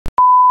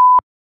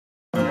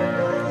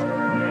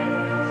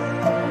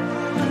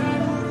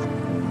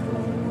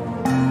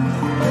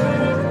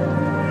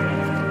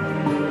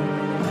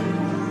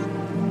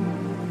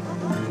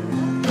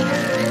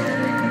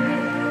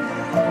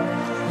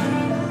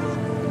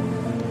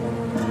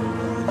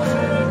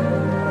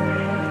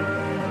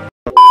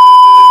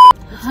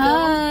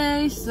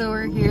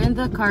in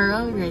the car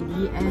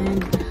already,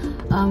 and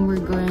we're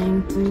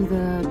going to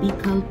the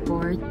Bicol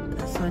port.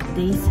 That's what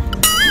they said.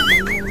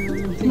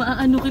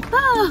 Maano kita?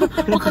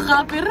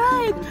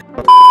 Makaka-copyright!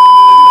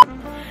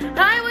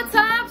 Hi, what's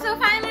up? So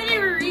finally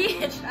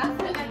we reached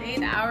after that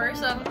 8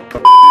 hours of...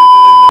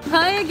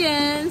 Hi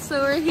again!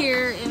 So we're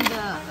here in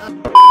the...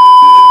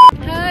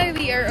 Hi,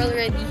 we are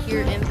already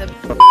here in the...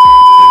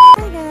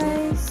 Hi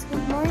guys!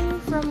 Good morning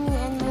from me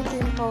and my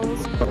dimples.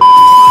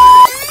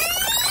 Hi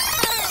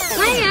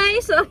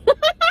guys!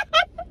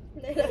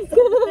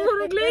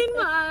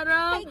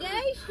 Hi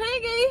guys! Hi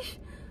guys!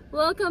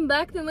 Welcome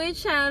back to my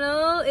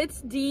channel.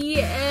 It's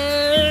D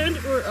and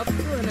we're up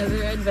to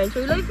another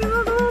adventure. Like,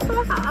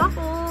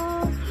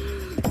 ako.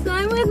 So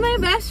I'm with my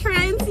best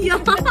friends. Yeah.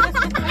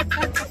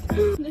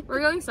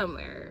 We're going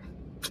somewhere.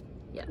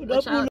 Yeah,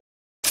 watch out.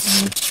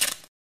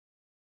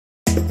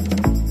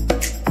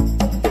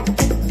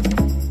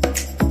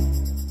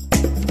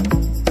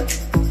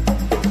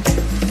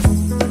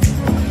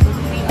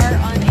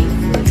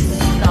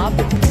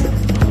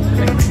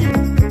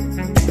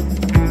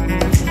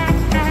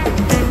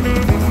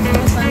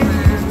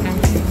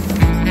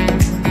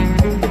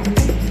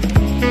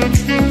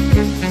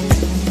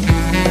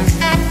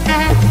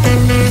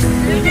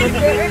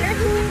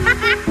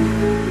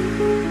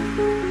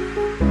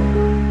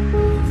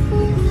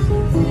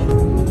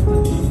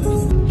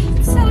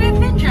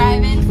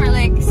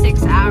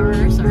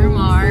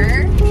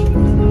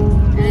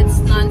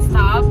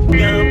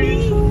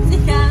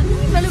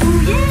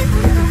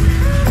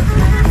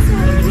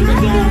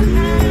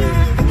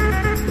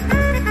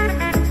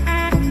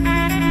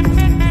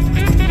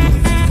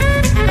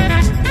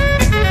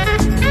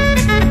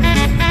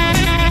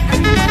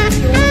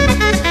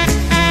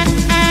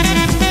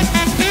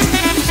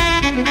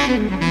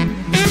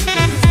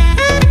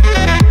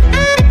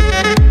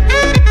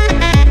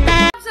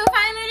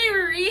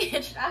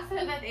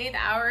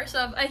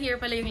 Here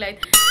pala yung light.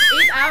 8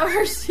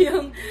 hours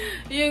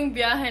yung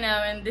biyahe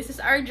namin. This is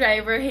our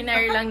driver.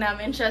 Hinire lang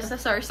namin siya sa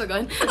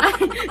Sorsogon.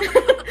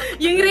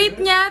 Yung rate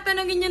niya,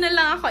 tanongin niyo na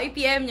lang ako.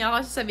 I-PM niya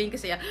ako, sasabihin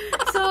ko siya.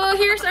 So,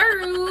 here's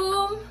our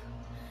room.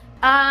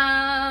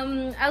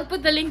 I'll put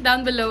the link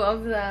down below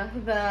of the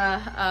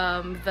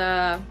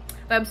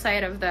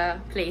website of the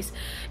place.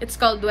 It's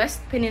called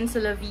West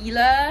Peninsula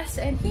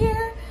Villas. And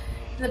here,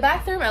 the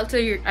bathroom, I'll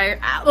tour you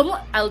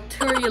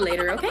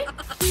later, okay?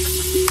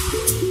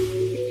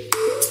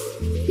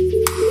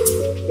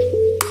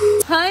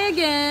 Hi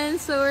again!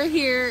 So we're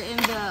here in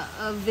the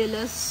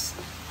Villas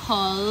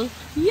Hall.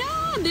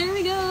 Yeah, there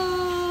we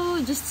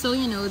go! Just so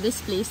you know, this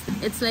place,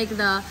 it's like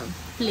the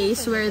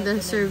place where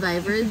the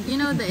Survivor, you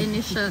know, the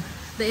international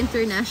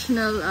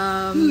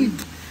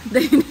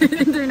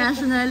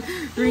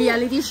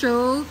reality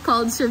show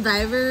called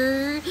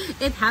Survivor.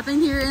 It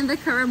happened here in the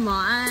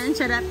CARAMOAN.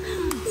 Shut up!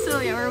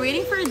 So yeah, we're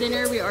waiting for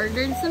dinner. We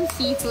ordered some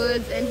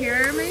seafoods, and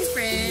here are my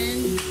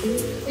friends,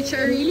 which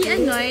are really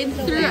annoyed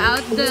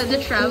throughout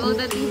the travel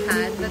that we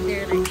had, but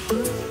they're like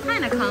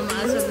kind of calm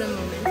as of the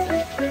moment.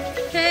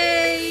 So,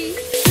 hey!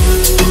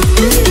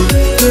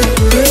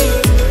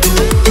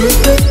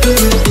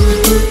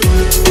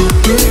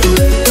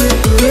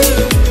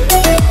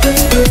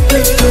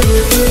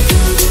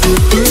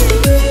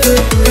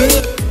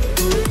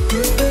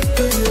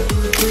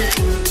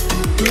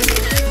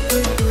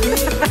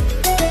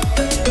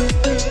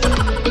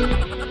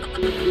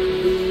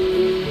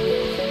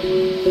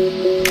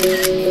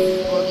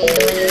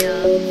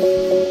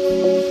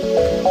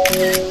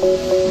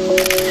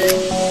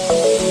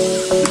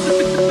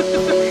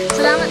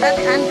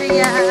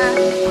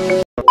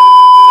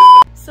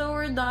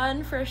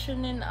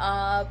 Freshening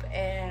up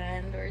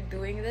and we're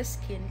doing the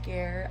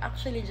skincare.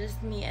 Actually,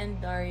 just me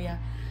and Daria,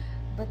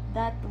 but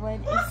that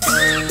one is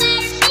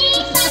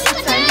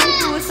Sanding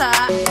Pusa.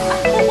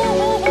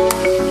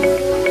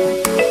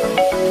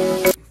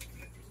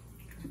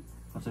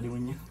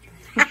 Masaliwan niya.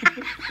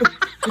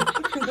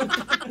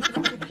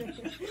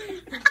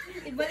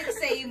 Ibalik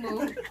sa'yo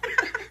mo.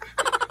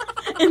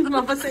 And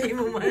mapasa'yo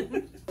mo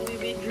man.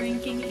 We'll be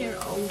drinking here.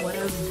 Oh, what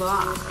a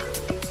bar.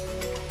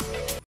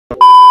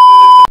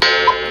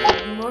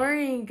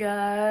 Morning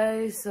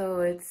guys,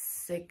 so it's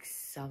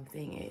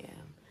 6-something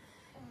a.m.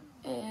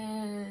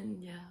 and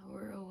yeah,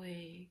 we're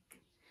awake.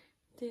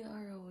 They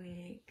are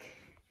awake.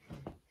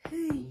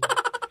 Hey,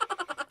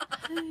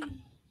 hey,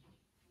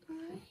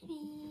 morning.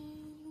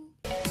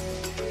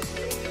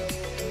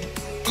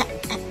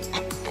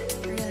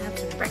 We're gonna have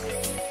some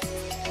breakfast.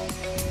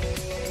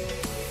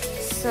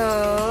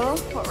 So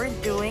what we're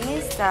doing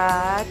is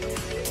that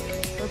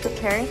we're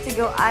preparing to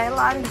go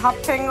island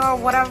hopping or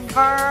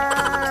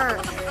whatever.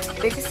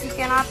 Because you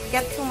cannot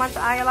get too much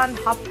island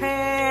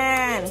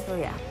hopping. So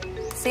yeah,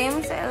 same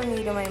sa El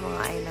Nido, may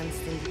mga islands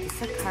din dito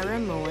sa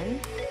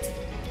CARAMOAN.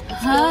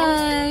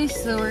 Hi!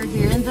 So we're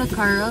here in the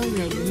car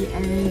already,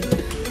 and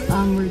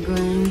we're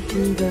going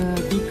to the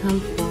Bicol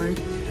port.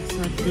 That's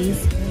what they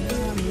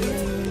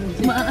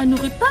said.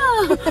 Maano kita?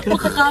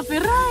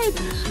 Makaka-copyright!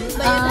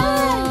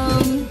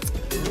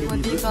 What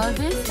do you call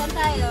this?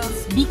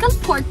 Bicol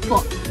port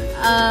po.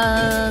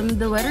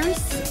 The weather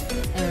is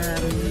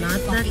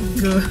Not that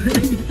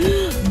good.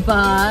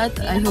 But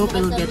I hope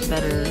it'll get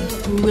better.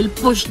 We will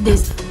push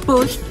this.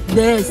 Push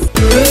this.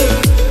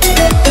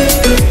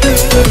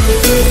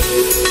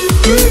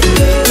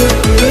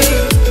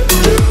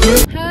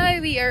 Hi,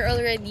 we are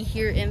already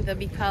here in the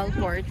Bicol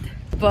port.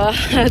 But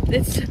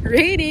it's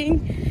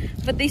raining.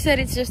 But they said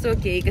it's just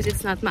okay because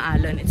it's not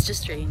maalon. It's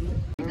just rain.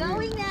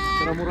 Going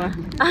na!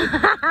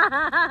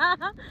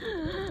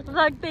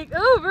 Vlog take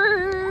over!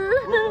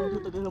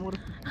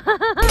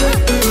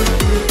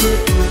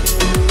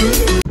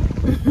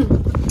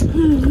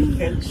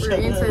 We're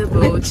inside the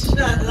boat.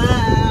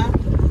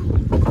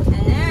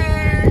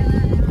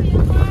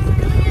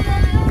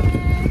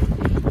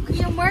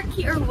 Kuya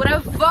Marky or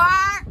whatever!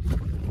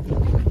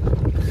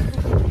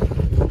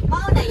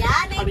 Mau na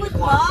yan! Naipot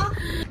mo!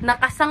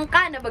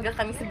 Nakasangka na baga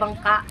kami sa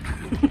bangka.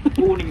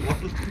 Kuning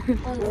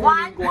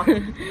What?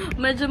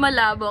 Medyo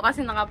malabo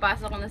kasi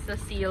nakapasok na sa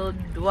sealed,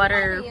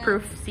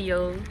 waterproof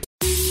seal.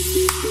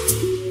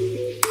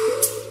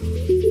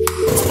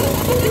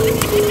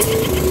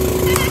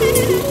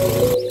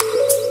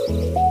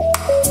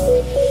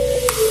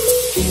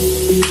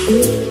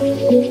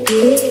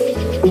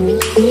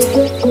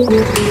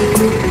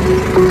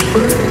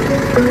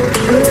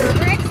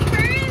 We're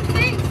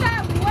experiencing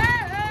some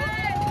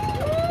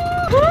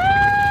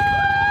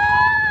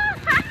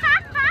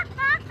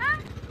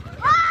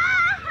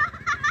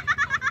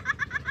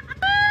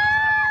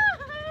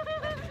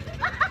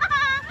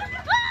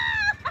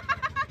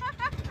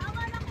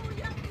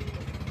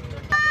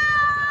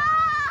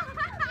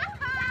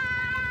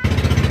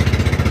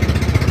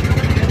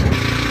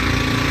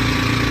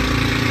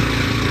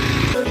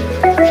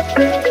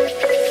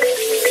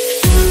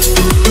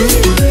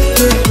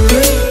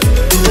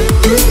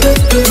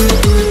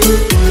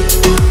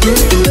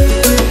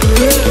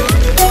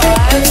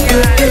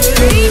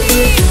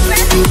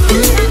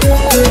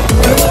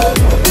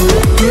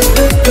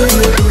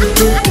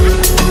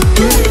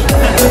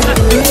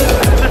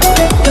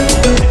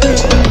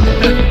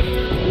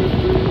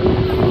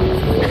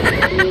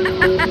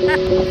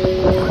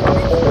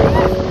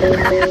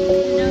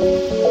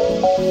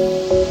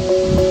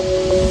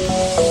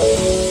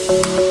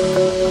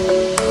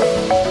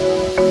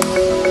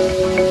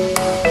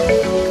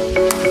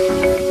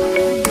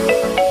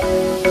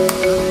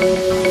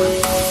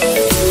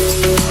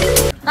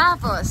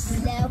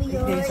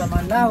Sa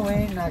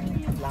Malawi,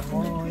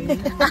 naglangoy,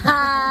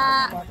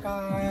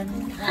 pakan,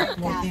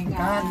 muting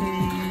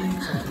kanin,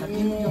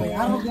 natinyoy,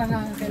 arog lang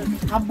ang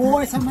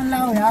abuhay sa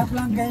Malawi, arog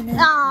lang ganyan.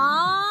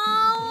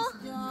 Oh!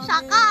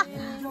 Shaka!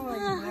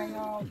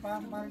 Ayaw,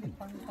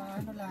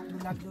 paano lang,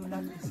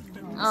 dulag-dulag.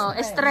 Oh,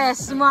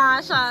 stress,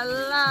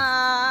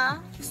 mashallah.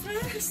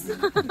 Stress.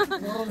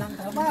 Puro lang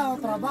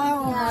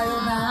trabaho, ayaw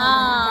na,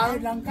 kayo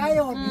lang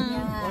kayo.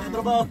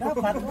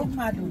 Dapat,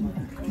 umado.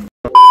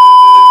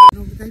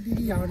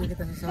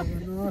 Kita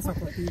sa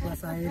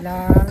Cotibas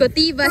Island.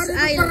 Cotibas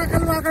Island.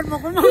 Kalwakan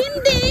mo ko mo.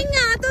 Hindi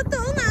nga,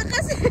 totoo nga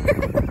kasi.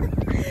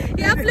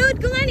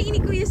 I-upload ko nga ni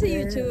Kuya sa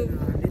YouTube.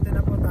 Dito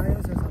na po tayo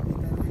sa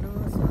sabitan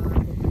sa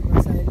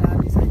Cotibas Island,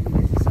 isa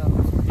sa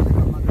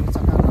pinakamagal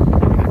sa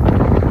CARAMOAN.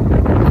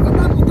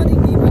 Nakatakot na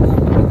rin iba na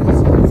para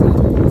siyang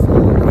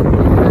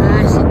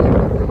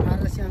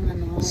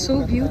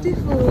So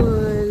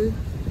beautiful.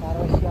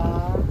 Para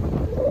siyang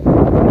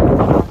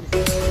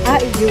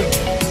Yun.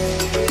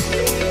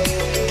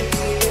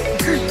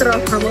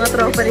 Mga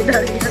tropa ni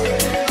Daria.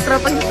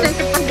 Tropa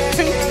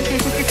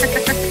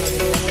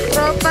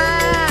Tropa!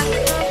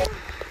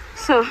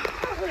 So,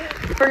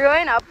 we're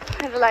going up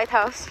in the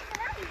lighthouse.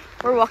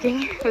 We're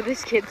walking with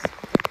these kids.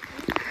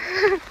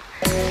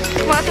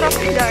 Mga tropa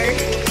ni Daria.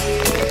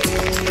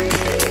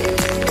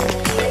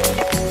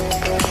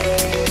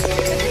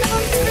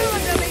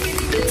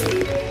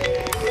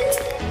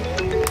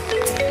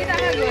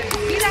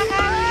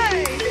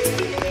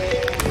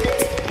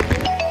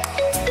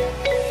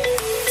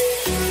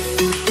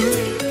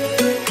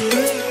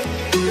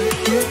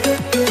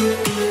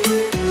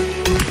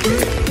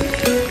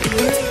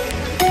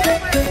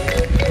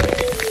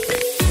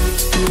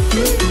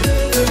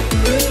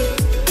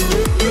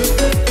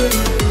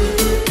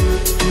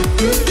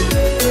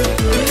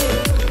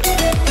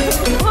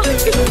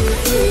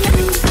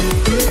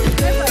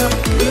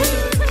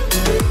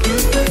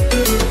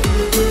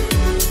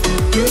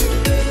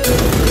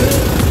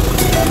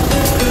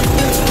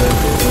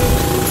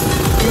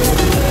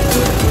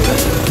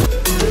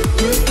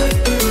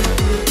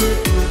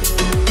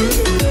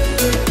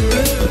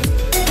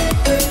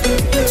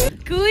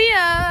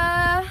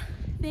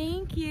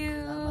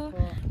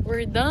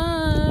 We're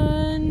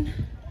done.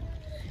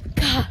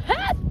 God,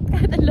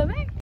 ang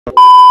lamig.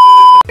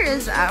 Here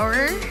is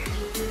our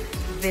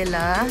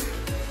villa.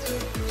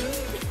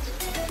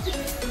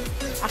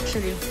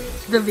 Actually,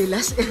 the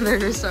villas in the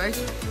resort.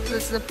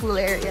 So it's the pool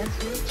area.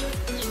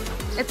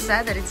 It's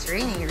sad that it's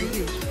raining,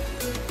 really.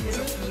 It's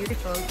so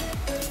beautiful.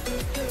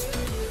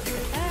 Look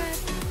at that.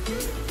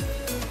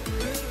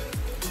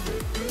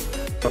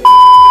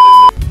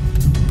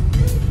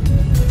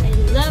 I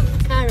love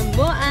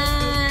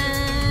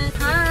CARAMOAN.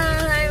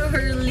 Hi,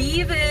 we're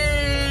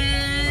leaving.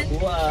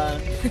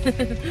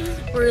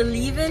 We're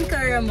leaving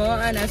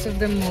CARAMOAN as of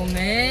the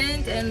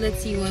moment, and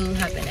let's see what will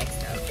happen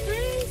next now.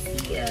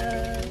 See ya!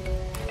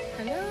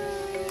 Hello!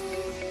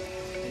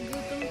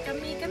 Nagutom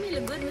kami. Kami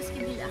lugod,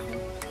 maski dila ako.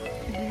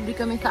 Hindi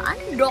kami sa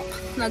andok.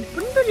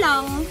 Nagpundo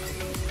lang.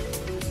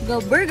 Go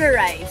burger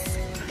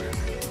rice.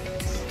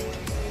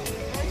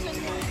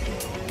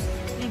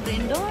 Libre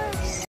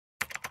indoors.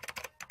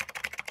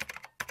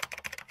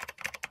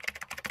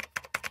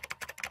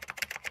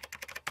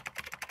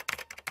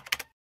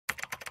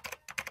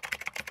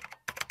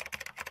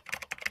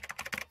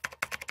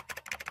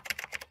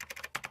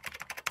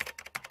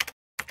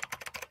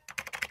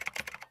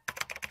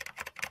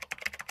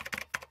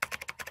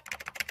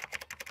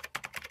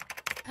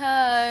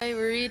 Hi,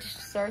 we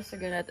reached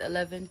Sorsogon at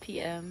 11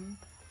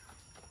 p.m.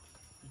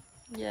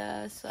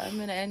 Yeah, so I'm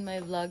gonna end my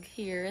vlog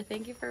here.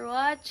 Thank you for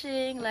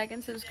watching. Like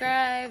and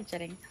subscribe.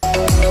 Chatting.